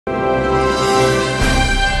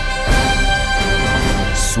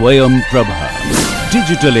Swayam Prabha.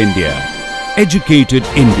 Digital India. Educated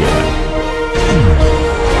India.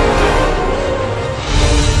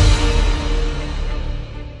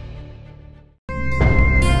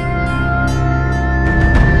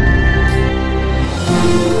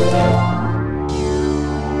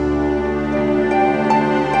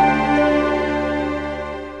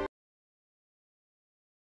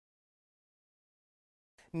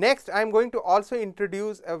 Next, I am going to also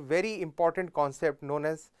introduce a very important concept known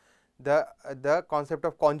as the concept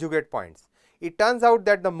of conjugate points. It turns out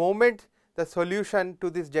that the moment the solution to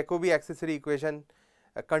this Jacobi accessory equation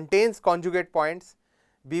contains conjugate points,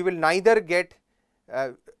 we will neither get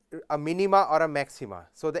a minima or a maxima.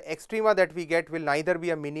 So, the extrema that we get will neither be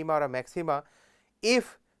a minima or a maxima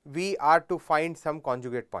if we are to find some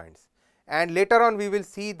conjugate points. And later on we will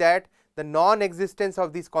see that the non-existence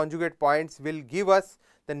of these conjugate points will give us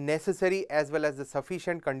the necessary as well as the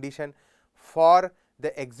sufficient condition for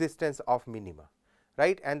the existence of minima,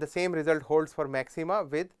 right, and the same result holds for maxima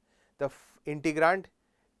with the integrand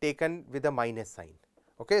taken with a minus sign.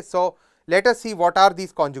 Okay. So, let us see what are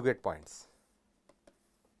these conjugate points.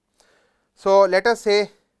 So, let us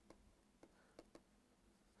say,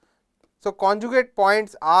 so conjugate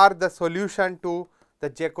points are the solution to the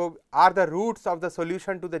Jacobi, are the roots of the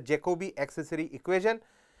solution to the Jacobi accessory equation,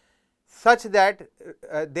 such that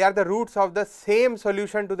they are the roots of the same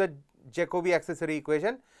solution to the Jacobi accessory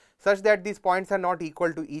equation, such that these points are not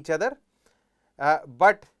equal to each other,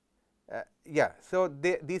 so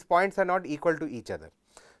these points are not equal to each other.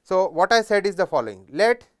 So, what I said is the following: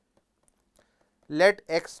 let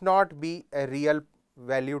x naught be a real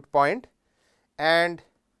valued point and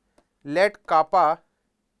let kappa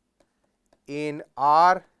in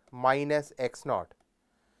R minus x naught,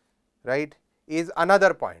 right, is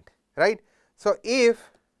another point, right. So,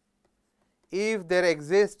 if there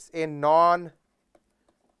exists a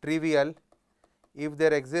non-trivial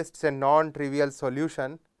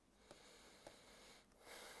solution,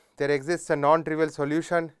 there exists a non-trivial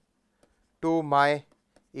solution to my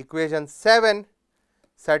equation 7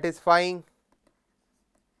 satisfying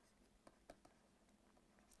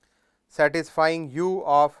u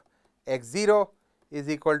of x 0 is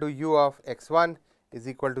equal to u of x 1 is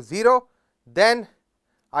equal to 0, then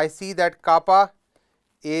I see that kappa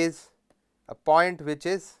is a point which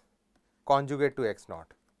is conjugate to x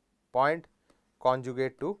naught, point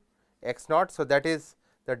conjugate to x naught. So, that is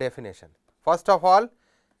the definition. First of all,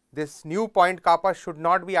 this new point kappa should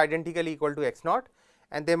not be identically equal to x naught,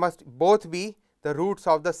 and they must both be the roots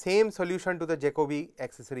of the same solution to the Jacobi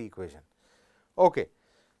accessory equation. Okay.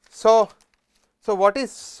 So, what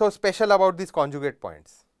is so special about these conjugate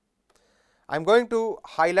points? I am going to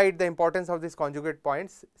highlight the importance of these conjugate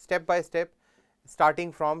points step by step,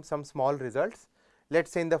 starting from some small results, let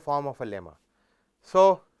us say in the form of a lemma.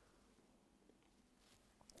 So,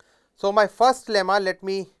 my first lemma, let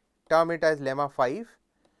me term it as lemma 5,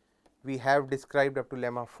 we have described up to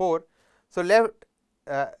lemma 4.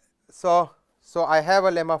 So, so I have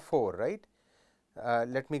a lemma 4, right.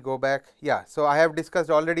 Let me go back. Yeah. So, I have discussed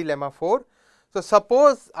already lemma 4. So,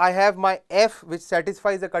 suppose I have my f which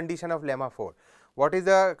satisfies the condition of lemma 4. What is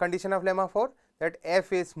the condition of lemma 4? That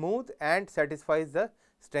f is smooth and satisfies the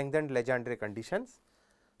strengthened Legendre conditions.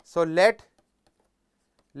 So, let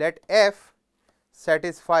f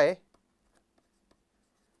satisfy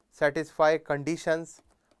conditions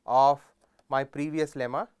of my previous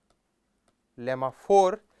lemma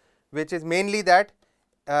 4, which is mainly that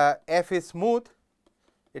f is smooth,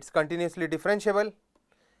 it is continuously differentiable,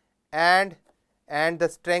 and the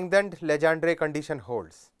strengthened Legendre condition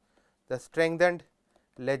holds. The strengthened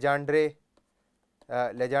Legendre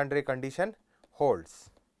condition holds,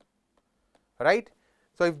 right.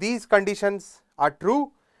 So, if these conditions are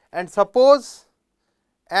true, and suppose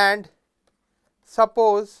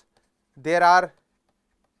there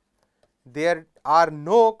are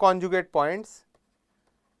no conjugate points,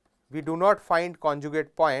 we do not find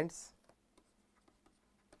conjugate points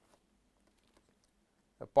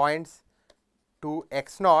to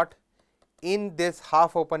x naught in this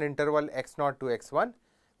half open interval x naught to x 1,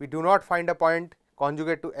 we do not find a point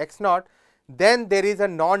conjugate to x naught, then there is a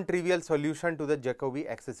non-trivial solution to the Jacobi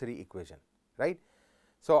accessory equation, right.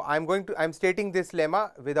 So, I am stating this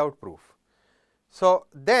lemma without proof. So,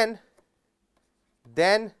 then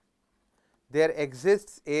there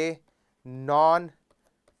exists a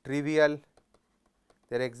non-trivial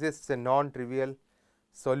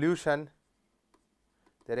solution,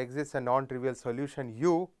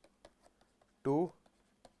 u to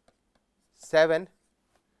 7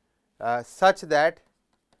 such that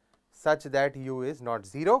u is not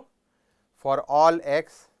 0 for all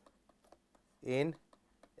x in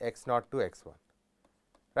x naught to x1,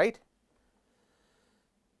 right.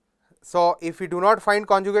 So, if we do not find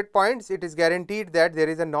conjugate points, it is guaranteed that there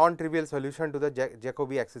is a non-trivial solution to the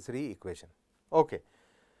Jacobi accessory equation. Okay.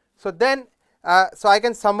 So, then so I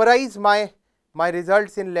can summarize my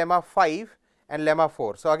results in lemma 5 and lemma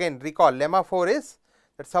 4. So, again recall lemma 4 is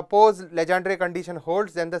that suppose Legendre condition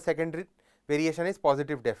holds, then the second variation is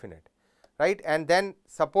positive definite, right, and then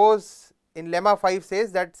suppose in lemma 5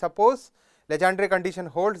 says that suppose Legendre condition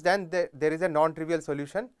holds, then there is a non-trivial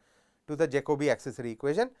solution to the Jacobi accessory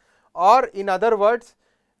equation, or in other words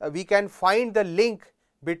we can find the link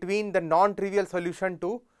between the non-trivial solution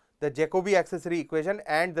to the Jacobi accessory equation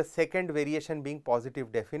and the second variation being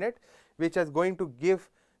positive definite, which is going to give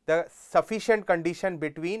the sufficient condition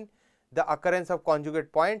between the occurrence of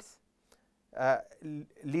conjugate points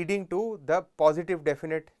leading to the positive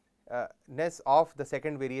definiteness of the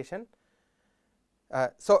second variation.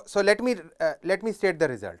 So let me state the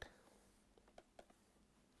result.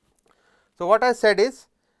 So, what I said is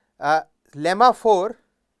lemma 4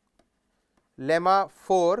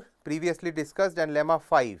 previously discussed and lemma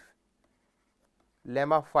 5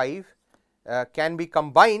 can be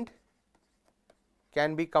combined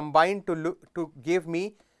to give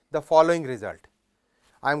me the following result.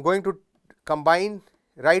 I am going to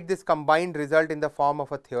write this combined result in the form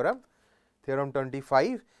of a theorem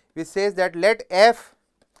 25, which says that let f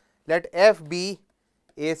be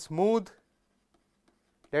a smooth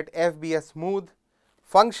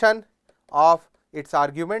function of its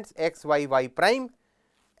arguments x, y, y prime,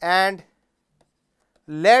 and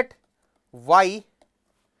let y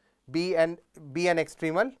be an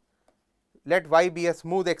extremal, let y be a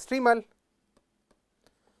smooth extremal,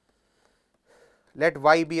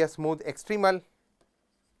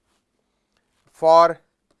 for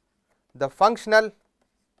the functional,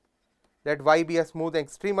 let y be a smooth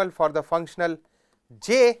extremal for the functional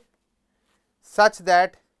j such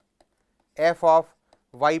that f of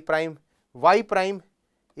y prime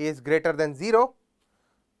is greater than 0,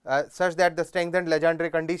 such that the strengthened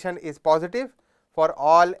Legendre condition is positive for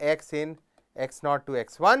all x in x naught to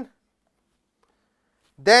x1.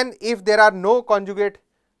 Then if there are no conjugate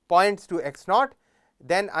points to x naught,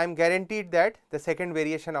 then I am guaranteed that the second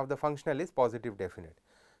variation of the functional is positive definite.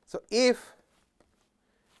 So, if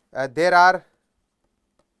there are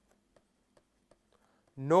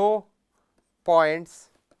no points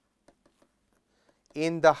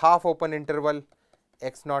in the half open interval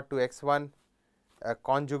x naught to x1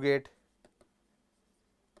 conjugate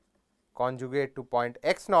to point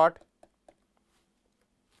x naught,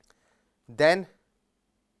 then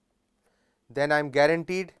I am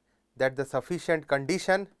guaranteed that the sufficient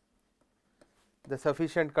condition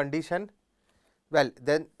I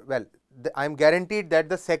am guaranteed that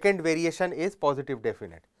the second variation is positive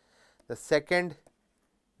definite. The second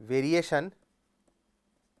variation,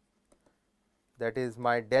 that is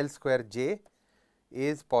my del square j,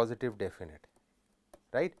 is positive definite,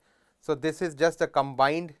 right. So, this is just the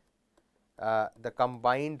combined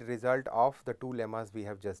result of the two lemmas we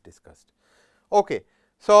have just discussed. Okay.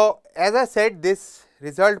 So, as I said, this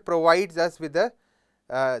result provides us with the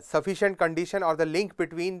sufficient condition or the link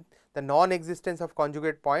between the non-existence of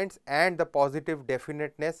conjugate points and the positive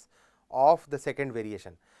definiteness of the second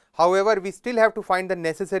variation. However, we still have to find the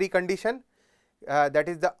necessary condition, that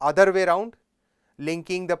is the other way round,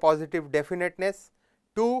 linking the positive definiteness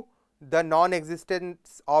to the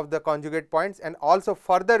non-existence of the conjugate points, and also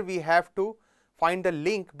further we have to find the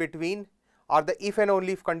link between, or the if and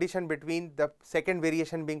only if condition between the second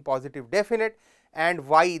variation being positive definite and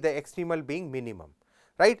y the extremal being minimum,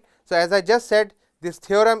 right. So, as I just said, this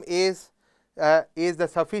theorem is the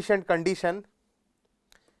sufficient condition,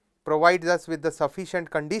 provides us with the sufficient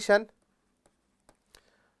condition,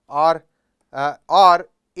 or it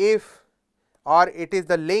is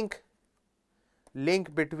the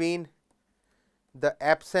link between the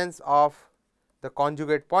absence of the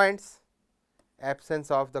conjugate points,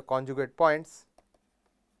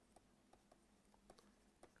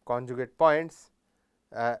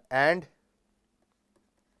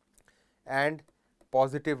 and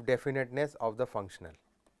positive definiteness of the functional,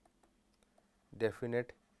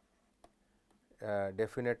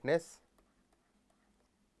 definiteness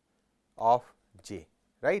of j,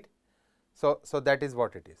 right. So, that is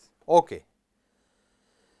what it is. Okay.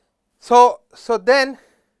 So then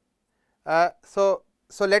so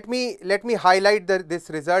let me highlight this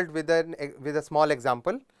result with a small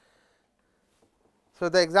example. So,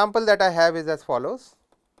 the example that I have is as follows.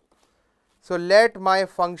 So, let my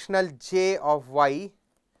functional j of y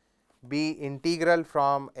be integral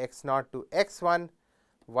from x naught to x1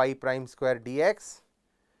 y prime square dx,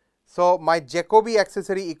 So, my Jacobi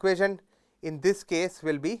accessory equation in this case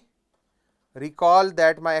will be, recall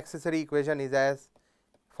that my accessory equation is as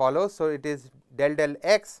follows. So, it is del del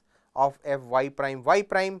x of f y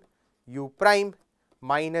prime u prime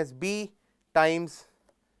minus b times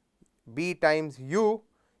u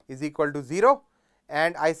is equal to 0,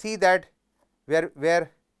 and I see that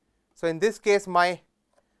where so in this case my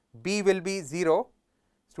b will be 0,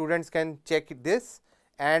 students can check this,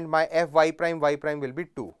 and my f y prime will be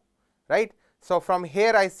 2, right. So, from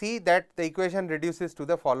here I see that the equation reduces to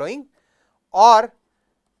the following, or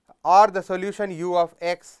the solution u of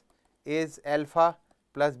x is alpha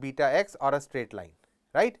plus beta x, or a straight line,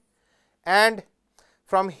 right. And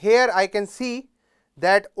from here I can see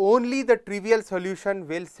that only the trivial solution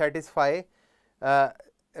will satisfy the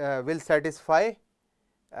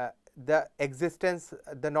existence,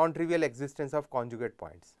 the non-trivial existence of conjugate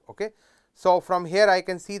points. Okay. So, from here I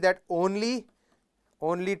can see that only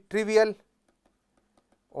trivial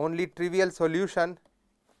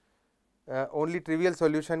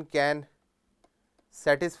solution can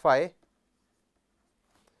satisfy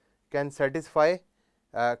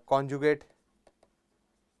conjugate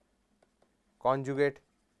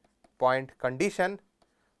point condition.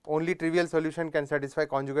 Only trivial solution can satisfy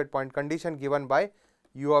conjugate point condition given by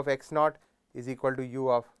u of x naught is equal to u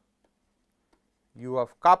of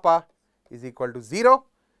kappa is equal to 0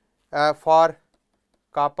 for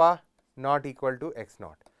kappa not equal to x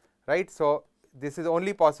naught, right. So, this is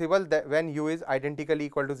only possible that when u is identically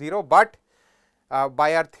equal to 0, but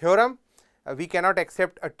by our theorem we cannot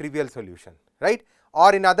accept a trivial solution, right.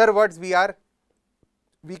 Or in other words, we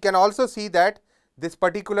can also see that this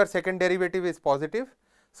particular second derivative is positive.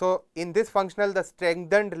 So, in this functional the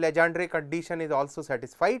strengthened Legendre condition is also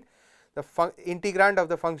satisfied. The integrand of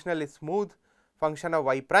the functional is smooth function of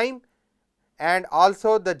y prime, and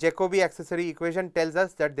also the Jacobi accessory equation tells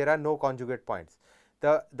us that there are no conjugate points.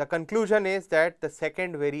 The conclusion is that the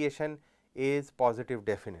second variation is positive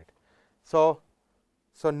definite. So,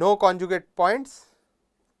 no conjugate points,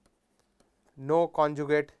 no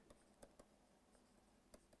conjugate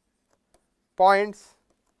points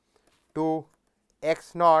to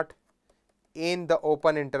x naught in the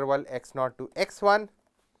open interval x naught to x 1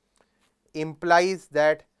 implies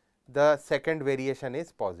that the second variation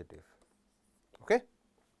is positive. Okay.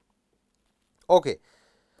 Okay.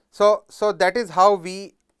 So, that is how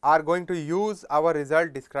we are going to use our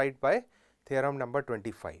result described by theorem number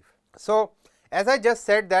 25. So, as I just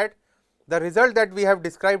said that the result that we have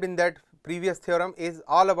described in that previous theorem is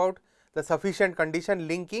all about the sufficient condition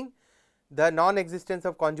linking the non-existence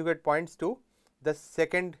of conjugate points to the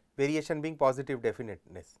second variation being positive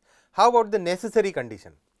definiteness. How about the necessary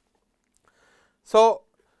condition? So,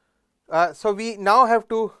 we now have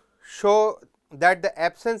to show that the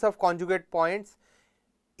absence of conjugate points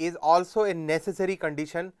is also a necessary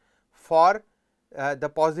condition for the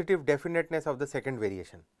positive definiteness of the second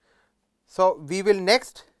variation. So, we will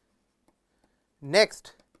next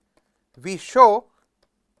we show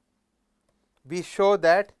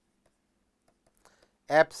that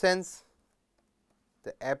absence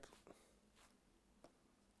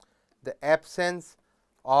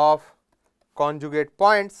of conjugate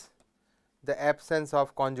points,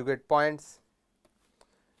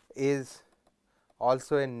 is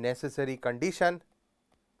also a necessary condition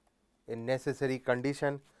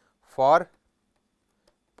for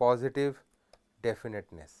positive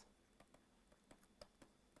definiteness,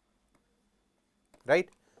 right.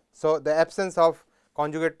 So, the absence of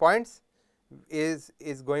conjugate points is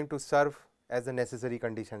going to serve as the necessary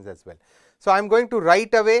conditions as well. So, I am going to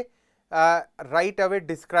right away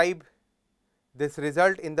describe this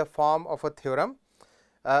result in the form of a theorem,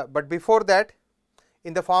 but before that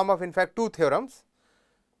in the form of in fact two theorems.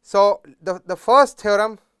 So, the first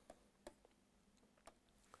theorem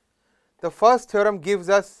gives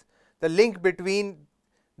us the link between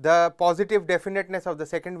the positive definiteness of the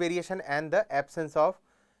second variation and the absence of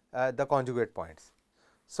the conjugate points.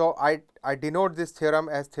 So, I denote this theorem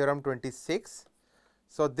as theorem 26.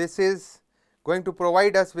 So, this is going to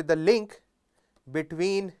provide us with the link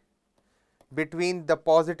between the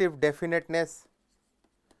positive definiteness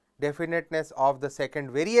of the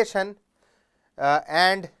second variation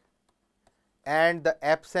and the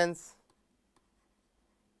absence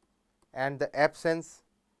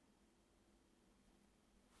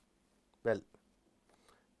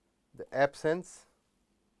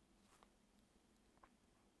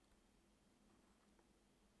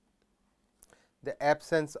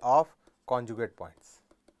of conjugate points.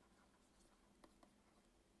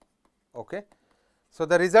 Okay. So,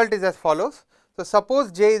 the result is as follows. So,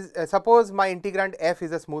 suppose my integrand f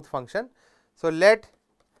is a smooth function. So, let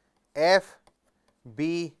f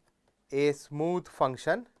be a smooth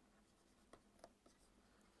function,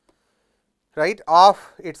 right,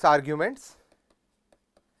 of its arguments,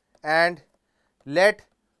 and let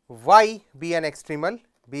y be an extremal,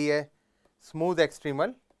 be a smooth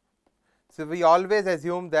extremal. So, we always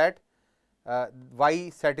assume that y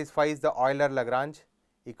satisfies the Euler-Lagrange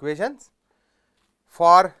equations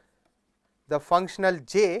for the functional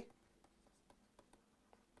j,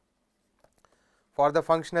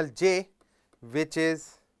 which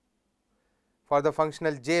is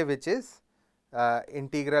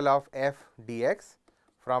integral of f dx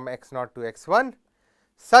from x naught to x 1,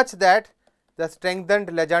 such that the strengthened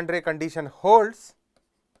Legendre condition holds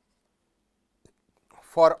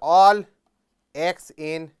for all x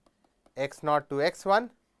in x naught to x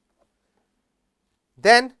 1.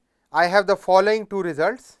 Then I have the following two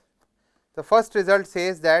results. The first result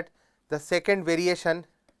says that the second variation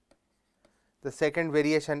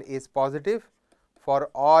is positive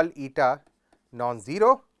for all eta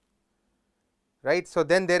non-zero, right. So,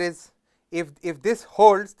 then there is, if this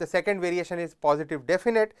holds, the second variation is positive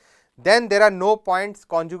definite, then there are no points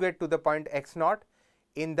conjugate to the point x naught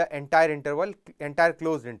in the entire interval, entire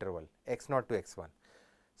closed interval x naught to x 1.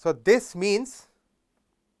 So, this means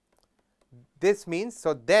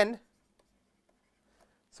so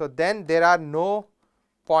then there are no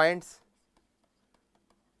points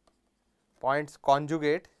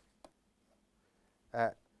conjugate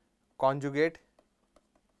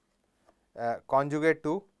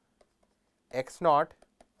to x naught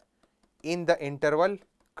in the interval,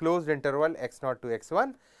 closed interval x naught to x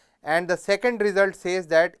 1. And the second result says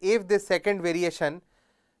that if this second variation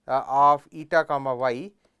of eta comma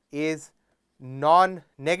y is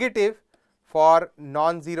non-negative for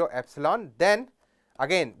non-zero epsilon, then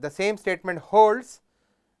again the same statement holds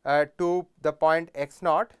to the point x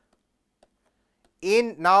naught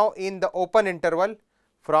in the open interval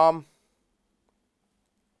from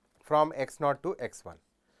x naught to x 1,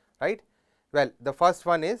 right. Well, the first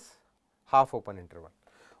one is half open interval.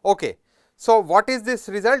 Okay. So, what is this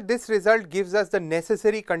result? This result gives us the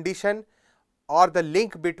necessary condition or the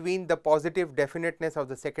link between the positive definiteness of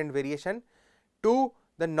the second variation to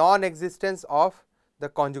the non-existence of the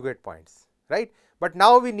conjugate points, right. But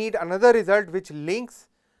now we need another result which links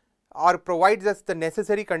or provides us the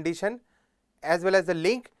necessary condition as well as the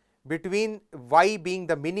link between y being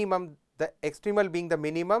the minimum, the extremal being the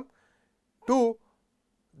minimum, to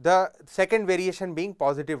the second variation being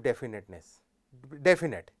positive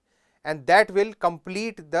definite, and that will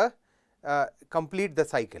complete the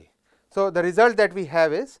cycle. So, the result that we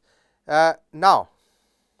have is now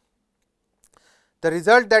the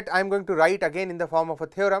result that I am going to write again in the form of a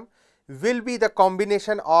theorem will be the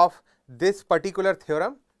combination of this particular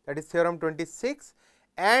theorem, that is theorem 26,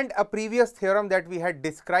 and a previous theorem that we had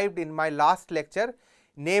described in my last lecture,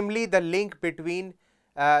 namely the link between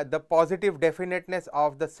the positive definiteness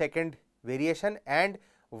of the second variation and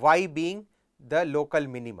y being the local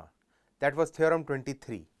minima. That was theorem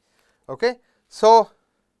 23. Okay. So,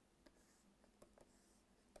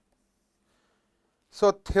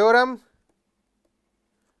 theorem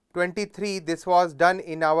 23, this was done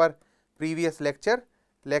in our previous lecture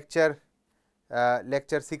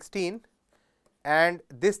 16, and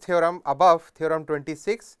this theorem above, theorem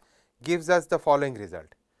 26, gives us the following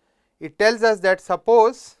result. It tells us that,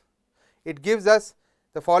 suppose it gives us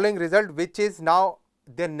the following result, which is now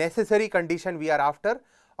the necessary condition we are after,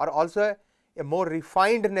 or also a more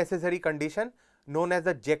refined necessary condition known as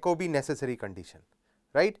the Jacobi necessary condition,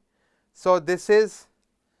 right. So, this is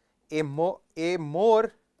a more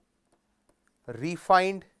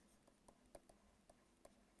refined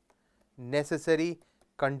necessary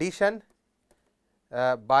condition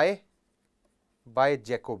by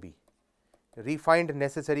Jacobi, refined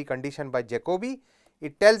necessary condition by Jacobi.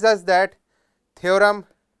 It tells us that theorem,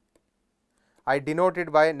 I denote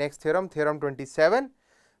it by next theorem, theorem 27,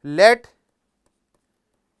 let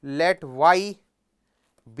y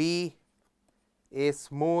be a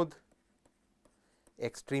smooth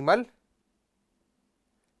extremal,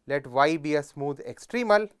 let y be a smooth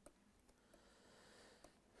extremal,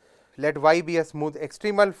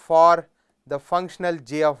 for the functional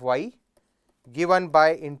j of y given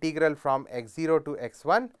by integral from x 0 to x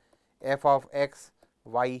 1 f of x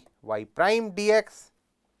y y prime dx,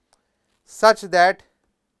 such that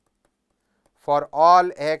for all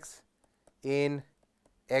x in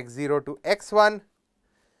x 0 to x 1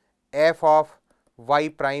 f of y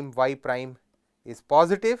prime is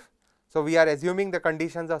positive. So, we are assuming the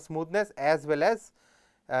conditions of smoothness as well as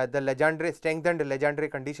the Legendre, strengthened Legendre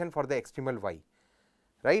condition for the extremal y,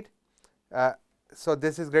 right. So,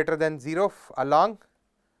 this is greater than 0 along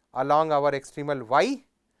along our extremal y,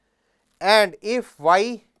 and if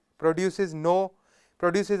y produces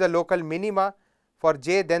a local minima for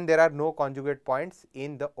j, then there are no conjugate points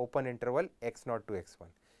in the open interval x0 to x1.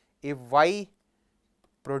 If y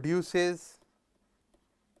produces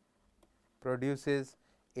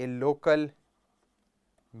a local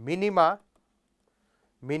minima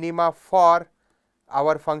for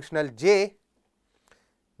our functional j,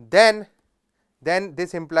 then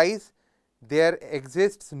this implies there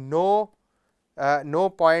exists no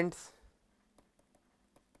points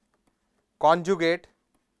conjugate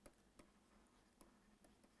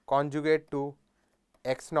to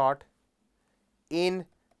x0 in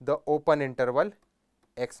the open interval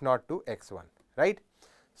x0 to x1, right.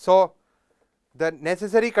 So, the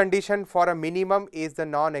necessary condition for a minimum is the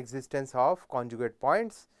non-existence of conjugate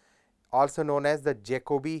points, also known as the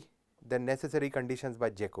Jacobi, the necessary conditions by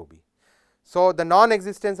Jacobi. So, the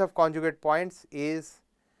non-existence of conjugate points is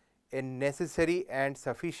a necessary and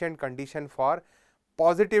sufficient condition for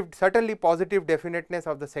certainly positive definiteness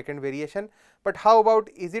of the second variation. But how about,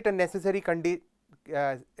 is it a necessary condition?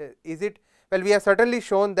 Well, we have certainly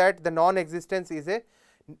shown that the non-existence is a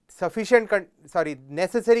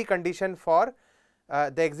necessary condition for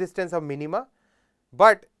the existence of minima,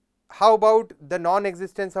 but how about the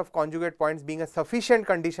non-existence of conjugate points being a sufficient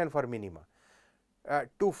condition for minima?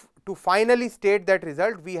 To finally state that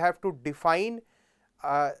result, we have to define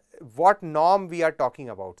what norm we are talking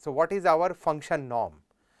about. So, what is our function norm,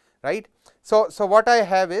 right? So, what I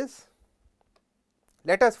have is,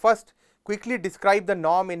 let us first quickly describe the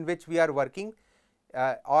norm in which we are working,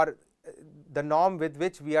 or the norm with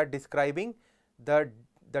which we are describing the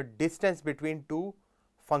distance between two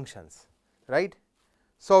functions, right.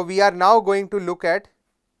 So, we are now going to look at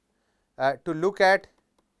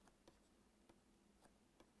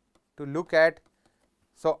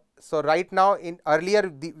so right now, in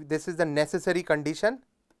earlier this is the necessary condition,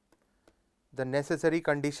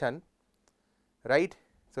 right.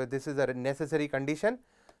 So, this is a necessary condition.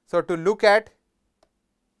 So, to look at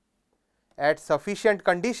sufficient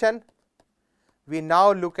condition, we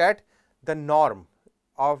now look at the norm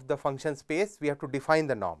of the function space. We have to define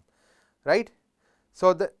the norm, right.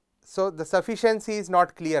 So, the sufficiency is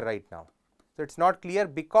not clear right now. So, it is not clear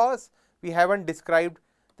because we have not described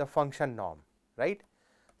the function norm, right.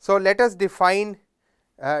 So, let us define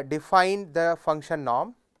the function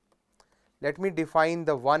norm. Let me define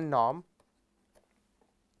the one norm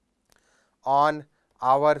on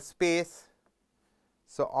our space.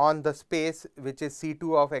 So, on the space which is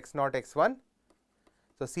C2 of x0 x1.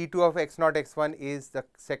 So, C2 of x0 x1 is the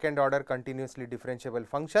second order continuously differentiable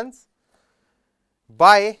functions.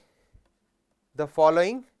 By the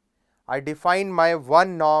following, I define my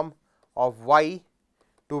one norm of y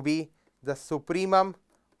to be the supremum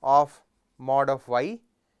of mod of y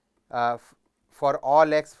for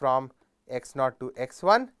all x from x0 to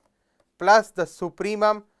x1, plus the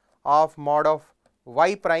supremum of mod of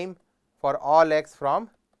y prime for all x from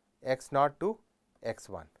x0 to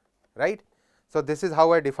x1, right. So, this is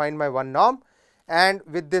how I define my one norm, and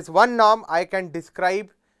with this one norm I can describe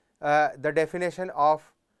the definition of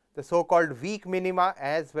the so called weak minima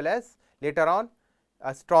as well as later on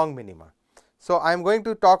a strong minima. So, I am going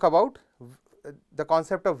to talk about the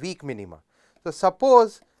concept of weak minima. So,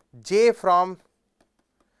 suppose j from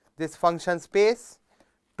this function space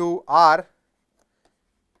to R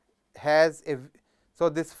has a, so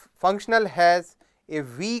this functional has a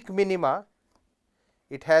weak minima,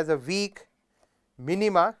 it has a weak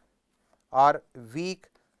minima or weak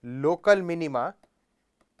local minima,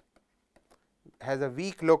 has a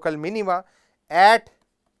weak local minima at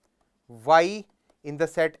y in the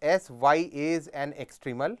set S. Y is an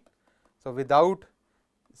extremal. So, without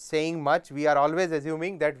saying much, we are always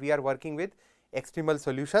assuming that we are working with extremal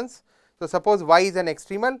solutions. So, suppose y is an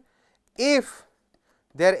extremal, if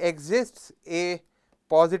there exists a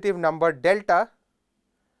positive number delta,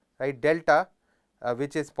 right, delta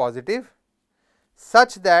which is positive,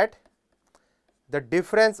 such that the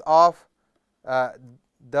difference of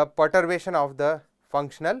the perturbation of the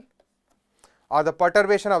functional or the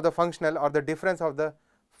perturbation of the functional or the difference of the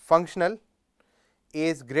functional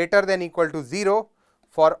is greater than equal to 0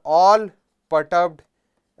 for all perturbed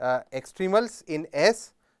extremals in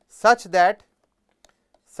S, such that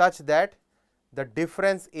the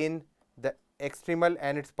difference in the extremal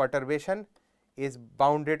and its perturbation is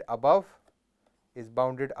bounded above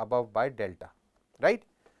by delta, right.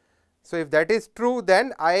 So, if that is true,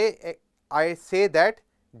 then I say that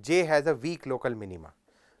J has a weak local minima,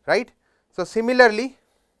 right. So, similarly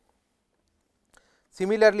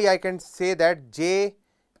I can say that J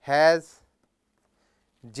has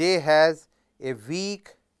a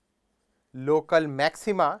weak local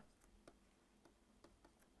maxima,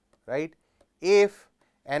 right, if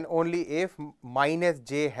and only if minus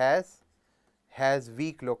j has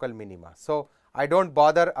weak local minima. So, I do not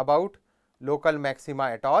bother about local maxima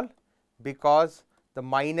at all, because the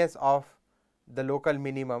minus of the local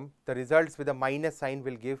minimum, the results with a minus sign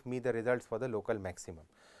will give me the results for the local maximum.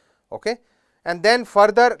 Okay. And then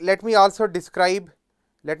further let me also describe,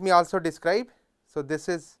 so this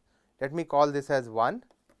is, let me call this as 1.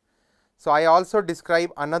 So, I also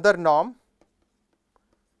describe another norm,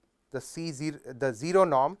 the 0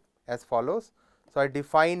 norm as follows. So, I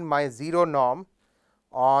define my 0 norm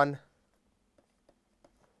on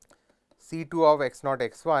C2 of x 0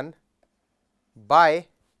 x 1 by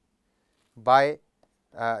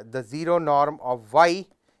the 0 norm of y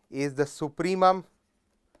is the supremum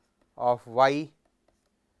of y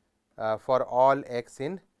for all x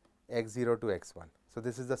in x 0 to x 1. So,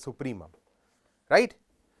 this is the supremum, right.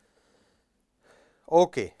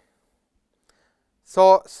 Okay.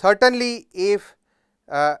 So, certainly if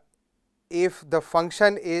the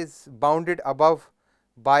function is bounded above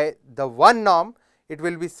by the 1 norm, it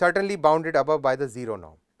will be certainly bounded above by the 0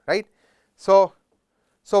 norm, right. So,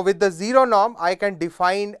 with the 0 norm I can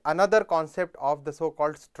define another concept of the so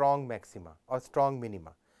called strong maxima or strong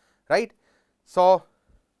minima, right. So,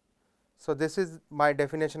 this is my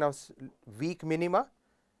definition of weak minima.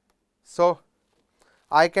 So,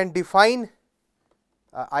 I can define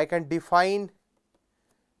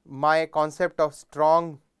my concept of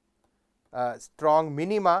strong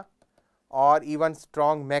minima or even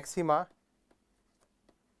strong maxima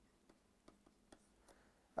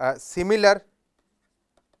similar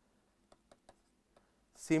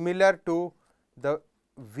to the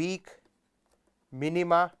weak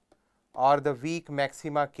minima or the weak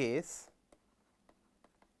maxima case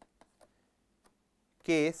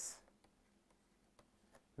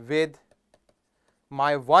with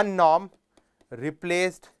my 1 norm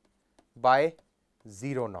replaced by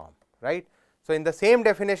 0 norm, right. So, in the same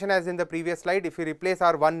definition as in the previous slide, if we replace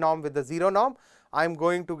our 1 norm with the 0 norm, I am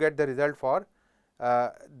going to get the result for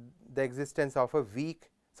the existence of a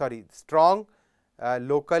strong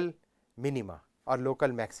local minima or local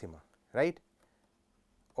maxima, right.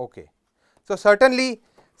 Okay. So, certainly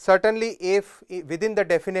if within the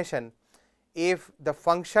definition, if the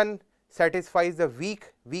function satisfies the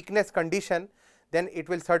weakness condition, then it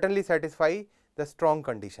will certainly satisfy the strong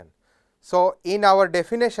condition. So, in our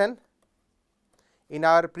definition, in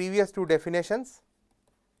our previous 2 definitions,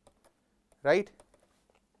 right,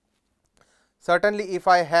 certainly if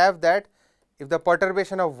I have that, if the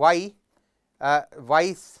perturbation of y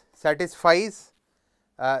satisfies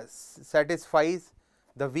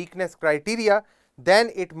the weakness criteria,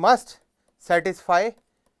 then it must satisfy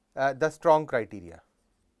the strong criteria,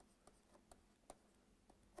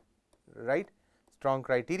 right, strong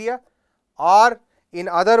criteria, or in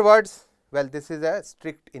other words, well, this is a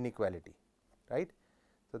strict inequality, right.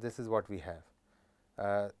 So, this is what we have,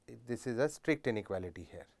 this is a strict inequality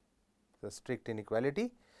here, so strict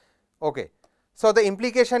inequality. Okay. So, the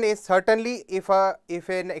implication is certainly if an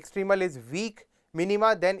extremal is weak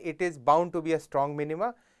minima, then it is bound to be a strong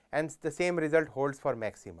minima, and the same result holds for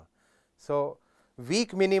maxima. So,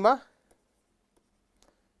 weak minima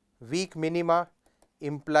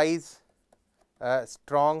implies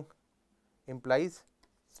strong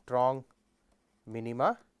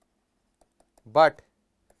minima, but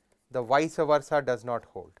the vice versa does not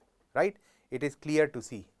hold, right. It is clear to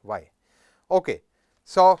see why. Okay.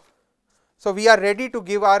 So, we are ready to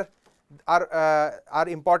give our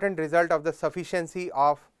important result of the sufficiency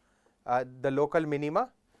of the local minima,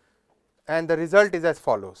 and the result is as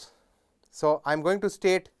follows. So, I am going to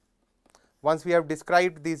state, once we have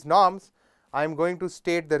described these norms, I am going to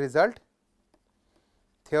state the result.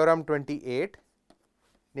 Theorem 28,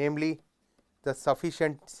 namely the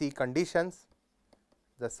sufficiency condition,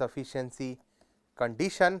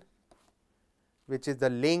 which is the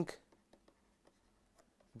link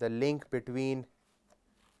between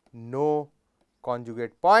no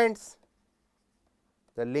conjugate points,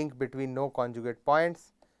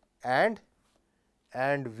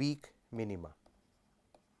 and weak minima,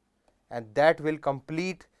 and that will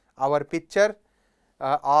complete our picture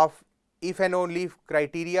of if and only if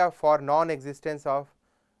criteria for non-existence of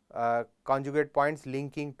conjugate points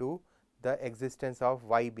linking to the existence of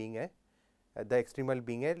y being the extremal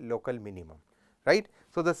being a local minimum, right.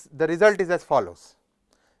 So, the result is as follows.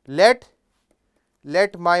 Let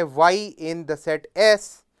my y in the set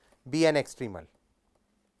S be an extremal,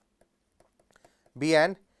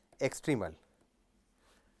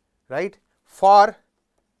 right, for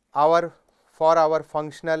our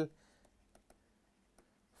functional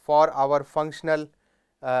for our functional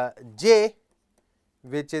j,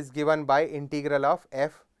 which is given by integral of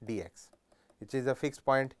f dx, which is a fixed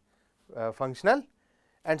point functional.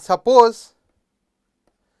 And suppose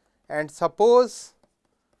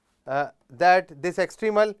that this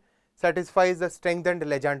extremal satisfies the strengthened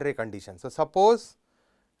Legendre condition. So, suppose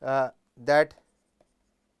that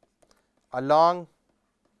along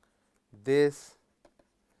this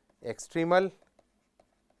extremal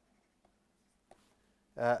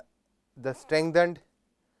the strengthened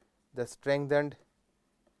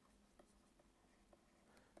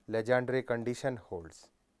Legendre condition holds.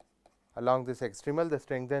 Along this extremal the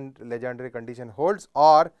strengthened Legendre condition holds,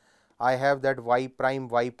 or I have that y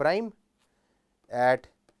prime at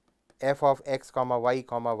f of x comma y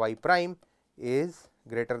prime is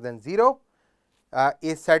greater than 0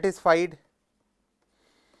 is satisfied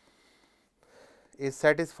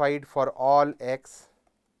for all x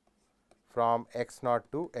from x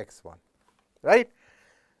naught to x 1, right.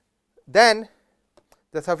 Then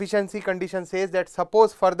the sufficiency condition says that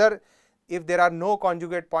suppose further if there are no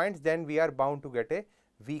conjugate points, then we are bound to get a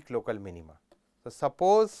weak local minima. So,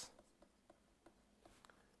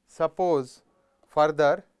 suppose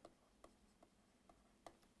further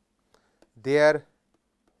there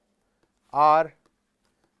are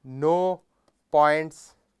no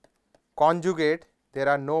points conjugate,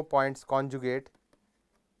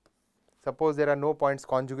 suppose there are no points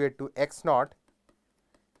conjugate to x naught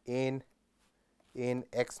in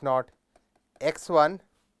x naught x 1,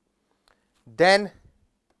 then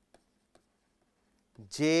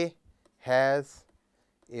J has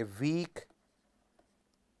a weak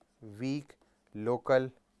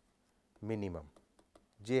local minimum.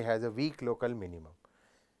 J has a weak local minimum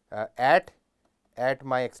at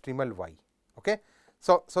my extremal y. Okay.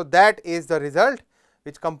 So, that is the result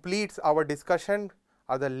which completes our discussion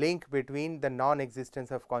of the link between the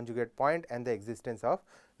non-existence of conjugate point and the existence of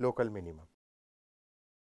local minimum.